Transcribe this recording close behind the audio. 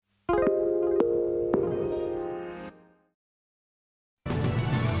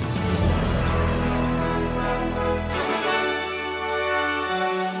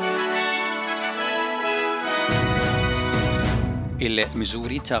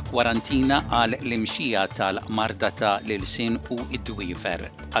Il-miżuri ta' kwarantina għal l-imxija tal-marda ta' l-ilsin u id-dwiefer.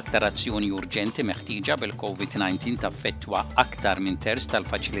 Aktar azzjoni urġenti meħtieġa bil-COVID-19 taffettwa aktar minn terz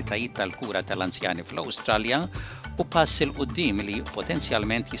tal-faċilitajiet tal-kura tal-anzjani fl-Awstralja u pass il qudiem li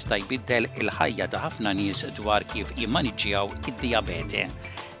potenzjalment jista' jbiddel il-ħajja ta' ħafna nies dwar kif jimmaniġġjaw id-dijabete.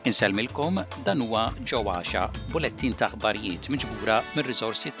 Insellmilkom dan huwa ġewwa bulettin ta' aħbarijiet miġbura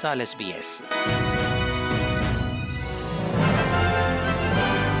mir-riżorsi tal-SBS.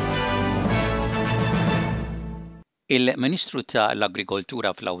 Il-Ministru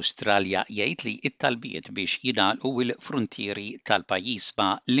tal-Agrikoltura fl-Awstralja jgħid li t-talbiet biex jingħalqu l-fruntieri tal-pajjiż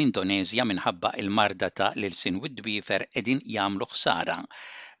ma' l-Indonezja minħabba l-marda ta' l-ilsin u d-dwiefer qegħdin jagħmlu ħsara.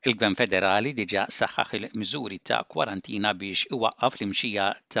 Il-Gvern Federali diġà saħħaħ il-miżuri ta' kwarantina biex iwaqqaf l-imxija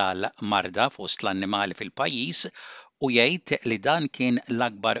tal-marda fost l-annimali fil-pajjiż u jgħid li dan kien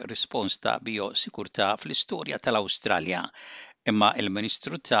l-akbar rispons ta' biosikurtà fl-istorja tal-Awstralja. Imma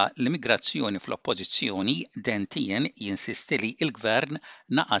il-Ministru ta' l-Immigrazzjoni fl-Oppożizzjoni Dan Tehan jinsisti li l-Gvern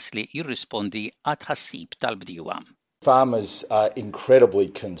naqas li jirrispondi għad ħassib tal-bdiewa. Farmers are incredibly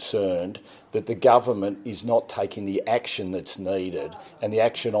concerned that the government is not taking the action that's needed and the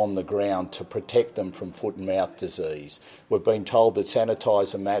action on the ground to protect them from foot and mouth disease. We've been told that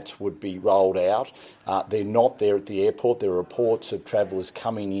sanitiser mats would be rolled out. They're not there at the airport. There are reports of travellers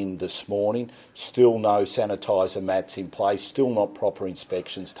coming in this morning. Still no sanitiser mats in place. Still not proper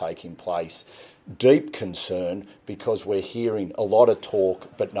inspections taking place. Deep concern because we're hearing a lot of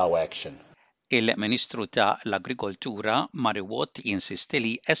talk but no action. Il-Ministru ta' l-Agrikoltura Mari Watt jinsisti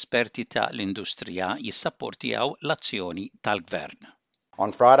li esperti ta' l-industrija jissapportijaw l-azzjoni tal-Gvern.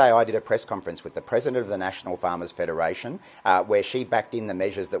 On Friday, I did a press conference with the President of the National Farmers Federation where she backed in the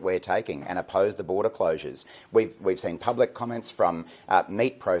measures that we're taking and opposed the border closures. We've seen public comments from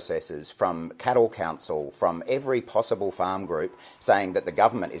meat processors, from Cattle Council, from every possible farm group saying that the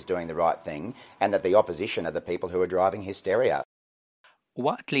government is doing the right thing and that the opposition are the people who are driving hysteria.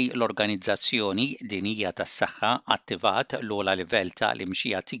 Waqt li l-Organizzazzjoni Dinjija tas-Saħħa attivat l-ogħla livell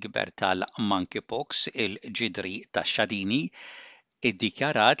tal-imxija tikber tal-monkeypox il-ġidri tax-xadini,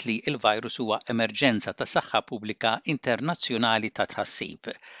 iddikjarat li l-virus huwa emerġenza ta' saħħa pubblika internazzjonali ta'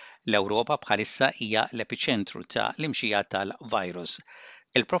 tħassib. L-Ewropa bħalissa hija l-epiċentru ta' l-imxija tal-virus.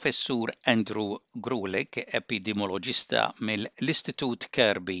 Il-Professur Andrew Grulik, epidemioloġista mill-Istitut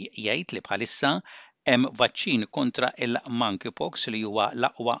Kirby, jgħid li bħalissa hemm vaċċin kontra il-monkeypox li huwa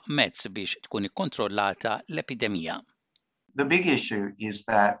l-aqwa mezz biex tkun ikkontrollata l-epidemija. The big issue is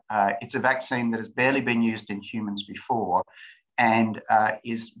that it's a vaccine that has barely been used in humans before and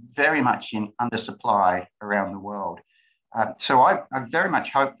is very much in undersupply around the world. So I very much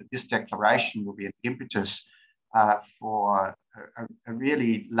hope that this declaration will be an impetus for a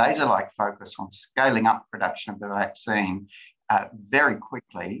really laser-like focus on scaling up production of the vaccine very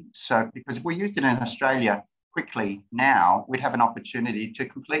quickly. So, because if we used it in Australia quickly now, we'd have an opportunity to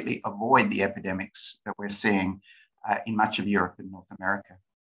completely avoid the epidemics that we're seeing in much of Europe and North America.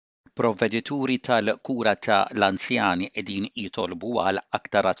 Provvedituri tal-kura ta' l-anzjani qegħdin jitolbu għal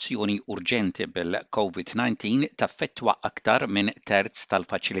aktar azzjoni urġenti bil-COVID-19 taffettwa aktar minn terz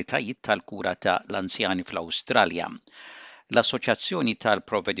tal-faċilitajiet tal-kura ta' l-anzjani fl-Awstralja. L-Assoċjazzjoni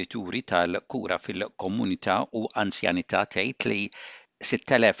tal-Provvedituri tal-Kura fil-Komunità u Anzjanità tgħid li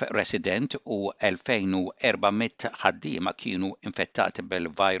 6,000 resident u 2,400 ħaddiema kienu infettati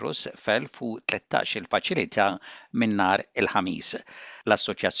bil-virus f'13 il-faċilità minn nhar il-Ħamis.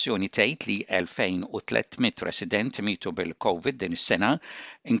 L-Assoċjazzjoni tgħid li 2,300 resident mietu bil-COVID din is-sena,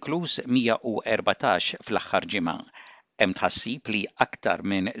 inkluż 114 fl-aħħar ġimgħa. Hemm tħassib li aktar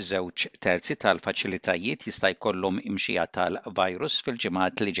minn 2 terzi tal-faċilitajiet jista' jkollhom imxija tal-virus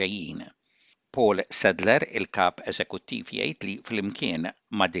fil-ġimgħat li ġejjin. Paul Sedler, il-kap eżekuttiv jgħid li flimkien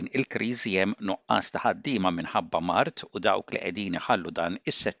ma' din il-kriżi hemm nuqqas ta' ħaddiema minħabba mard u dawk li qegħdin iħallu dan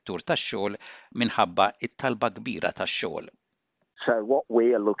is-settur tax-xogħol minħabba it-talba kbira tax-xogħol. So what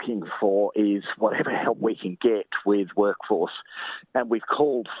we are looking for is whatever help we can get with workforce. And we've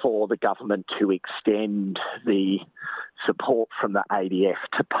called for the government to extend the support from the ADF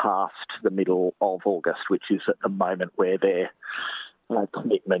to past the middle of August, which is at the moment where their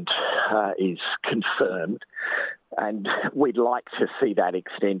commitment is confirmed. And we'd like to see that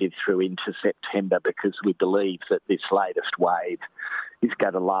extended through into September because we believe that this latest wave is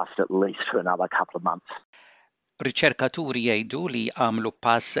going to last at least for another couple of months. Riċerkaturi jgħidu li għamlu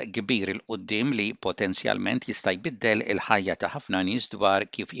pass kbir il quddiem li potenzjalment jista' jbiddel il-ħajja ta' ħafna nies dwar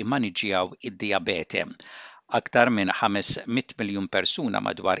kif jimmaniġġjaw id-dijabete. Aktar minn 500 miljun persuna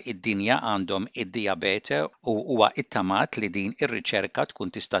madwar id-dinja għandhom id-dijabete u huwa ittamat li din ir-riċerka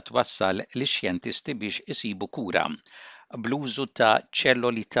tkun tista' twassal lix-xjentisti biex isibu kura. bl-użu ta'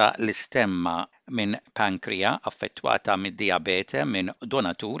 ċelloli ta' l-istemma minn pankrea affettwata mid-diabete minn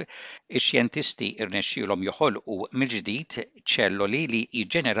donatur, ix-xjentisti irnexxielhom joħolqu mill-ġdid ċelloli li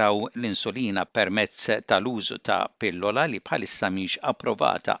jiġġeneraw l-insulina permezz tal-użu ta' pillola li bħalissa mhix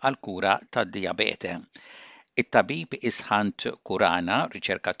approvata għal kura tad-diabete. It-tabib Ishant Kurana,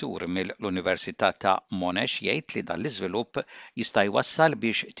 riċerkatur mill-Università ta' Monash, jgħid li dan l-iżvilupp jista' jwassal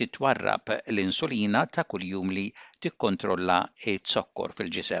biex titwarrab l-insulina ta' kuljum li tikkontrolla t-sokkor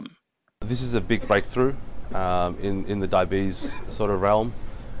fil-ġisem. This is a big breakthrough in the diabetes sort of realm.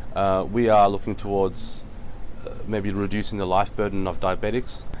 We are looking towards maybe reducing the life burden of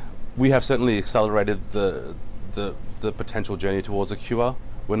diabetics. We have certainly accelerated the potential journey towards a cure.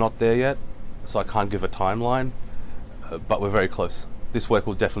 We're not there yet, so I can't give a timeline, but we're very close. This work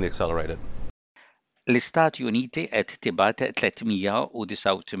will definitely accelerate it. L-Istati Uniti qed tibgħat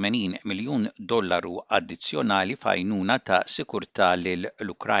 $389 miljun addizzjonali f'għajnuna ta' sikurtà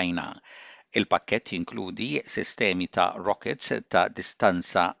lill-Ukrajna. Il-pakkett jinkludi sistemi ta' rockets ta'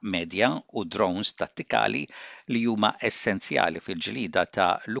 distanza medja u drones tattikali li huma essenzjali fil-ġlieda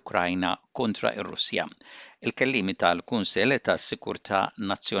ta' l-Ukrajna kontra r-Russja. Il-kelliem tal-Kunsell tas-Sigurtà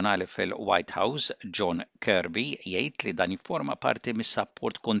Nazzjonali fil-White House, John Kirby, jgħid li dan jifforma parti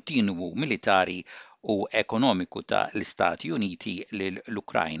mis-sapport kontinwu militari u ekonomiku ta' l-Istati Uniti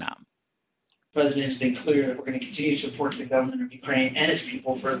lill-Ukrajna. The President has been clear that we're going to continue to support the government of Ukraine and its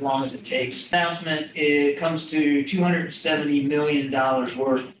people for as long as it takes. The announcement comes to $270 million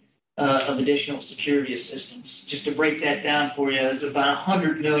worth of additional security assistance. Just to break that down for you, about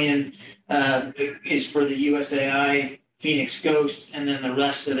 $100 million is for the USAI Phoenix Ghost, and then the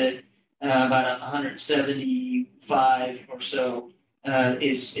rest of it, about 175 or so,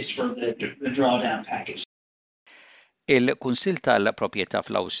 is for the drawdown package. Il-Kunsill tal-Proprjetà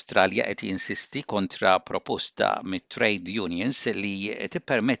fl-Awstralja qed jinsisti kontra proposta mit-trade unions li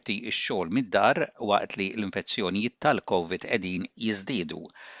tippermetti x-xogħol mid-dar waqt li l-infezzjonijiet tal-COVID qegħdin jiżdiedu.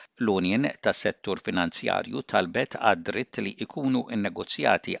 L-Union tas-settur finanzjarju talbet għad-dritt li jkunu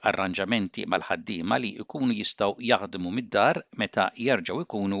nnegozjati arranġamenti mal-ħaddiema li jkunu jistgħu jaħdmu mid-dar meta jerġgħu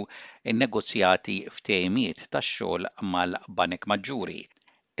jkunu nnegozjati ftehimiet tax-xogħol mal-banek maġġuri.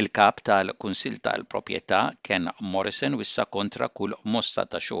 Il-kap tal-Kunsill tal-Proprjetà Ken Morrison wissa kontra kull mossa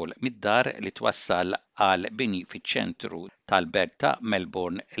ta' xogħol mid-dar li twassal għal bini fiċ-ċentru tal-Belt ta'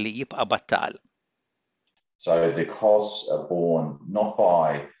 Melbourne li jibqa' battal. So the costs are borne not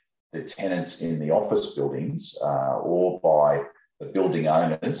by the tenants in the office buildings or by the building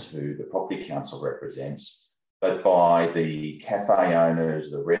owners who the Property Council represents, but by the cafe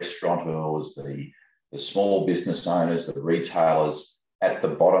owners, the restaurateurs, the small business owners, the retailers at the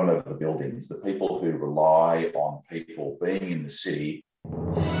bottom of the buildings, the people who rely on people being in the city.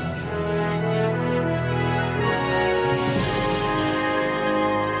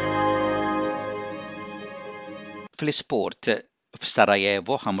 Fl-isport,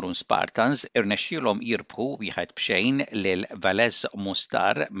 f'Sarajevo Hamrun Spartans irnexxielhom jirbħu 1-0 lil Valez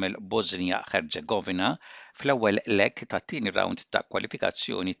Mostar mill-Bosnia Herzegovina fl-ewwel leg tat-tieni round ta'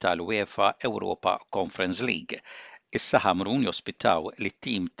 kwalifikazzjoni tal-UEFA Europa Conference League. Issa Hamrun jospitaw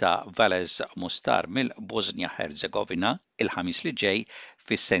lit-tim ta' Valez Mostar mill-Bosnia Herzegovina il-ħamis li ġej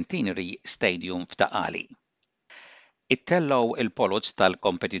fis-Centenary Stadium f'Taqali. Ittellaw il-polots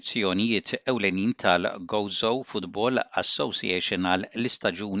tal-kompetizzjonijiet ewlenin tal-Gozo Football Association għal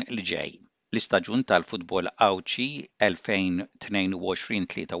l-istaġun li ġej. L-istaġun tal-futbol Awċi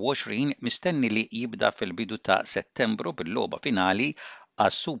 2022-23 mistenni li jibda fil-bidu ta' Settembru bil-logħba finali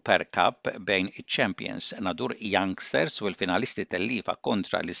għas-Super Cup bejn iċ-Champions Nadur Youngsters u l-finalisti tal-lifa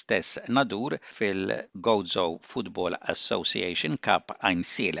kontra l-istess Nadur fil-Gozo Football Association Cup Ain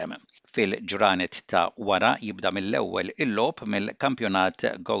Silem. Fil-ġranet ta' wara jibda mill-ewwel il-logħob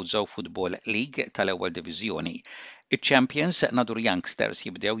mill-kampjonat Gozo Football League tal-ewwel diviżjoni. Iċ-Champions Nadur Youngsters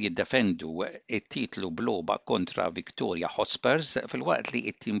jibdew jiddefendu it-titlu b'logħba kontra Victoria Hotspurs fil-waqt li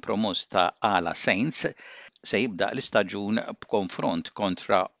t-tim promoss ta' Ala Saints se jibda l-istaġun b'konfront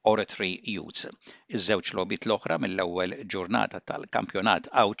kontra Oratory Youths. Iż-żewġ logħbiet l-oħra mill-ewwel ġurnata tal-kampjonat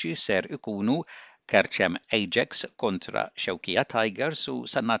Awċi ser ikunu Kerċem Ajax kontra Xewkija Tigers u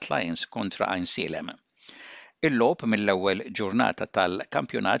Sannat Lions kontra Ain Silem. Il-logħob mill-ewwel ġurnata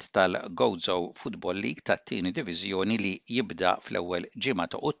tal-kampjonat tal-Gozo Football League tat-tieni diviżjoni li jibda fl-ewwel ġimgħa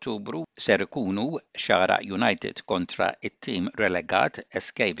ta' Ottubru ser ikunu Xara United kontra it-tim relegat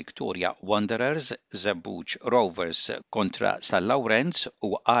SK Victoria Wanderers, Zebbuġ Rovers kontra San Lawrence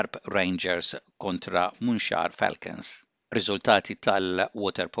u Arp Rangers kontra Munxar Falcons. Riżultati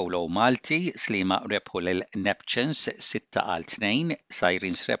tal-Water Polo Malti, Slima rebħu lil Neptunes 6-2,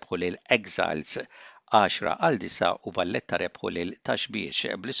 Sirens rebħu lil Exiles 10-9 u Valletta rebħu lil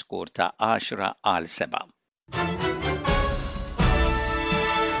Taxbiex bl-iskur ta' 10-7.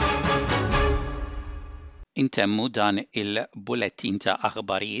 Intemmu dan il-bulletin ta'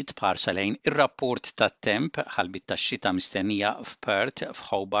 aħbarijiet parsa lejn ir-rapport tat-temp ħalbit tax-xita mistennija f'Perth,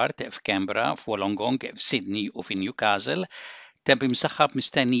 f'Hobart, f'Canberra, f'Wollongong, f'Sydney u f'Newcastle, temp imsaħħab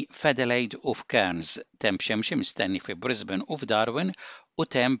mistenni f'Adelaide u f'Cairns, temp xemxi mistenni fi Brisbane u f'Darwin u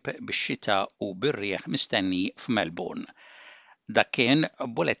temp bix-xita u bir-rieħ mistenni f'Melbourne. Dak kien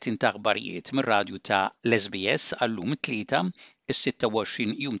bulletin ta' aħbarijiet mir-radju ta' l-SBS għallum it-tlieta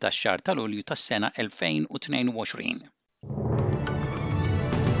is-26 jum tax-xahar ta' Lulju tas-sena 2022.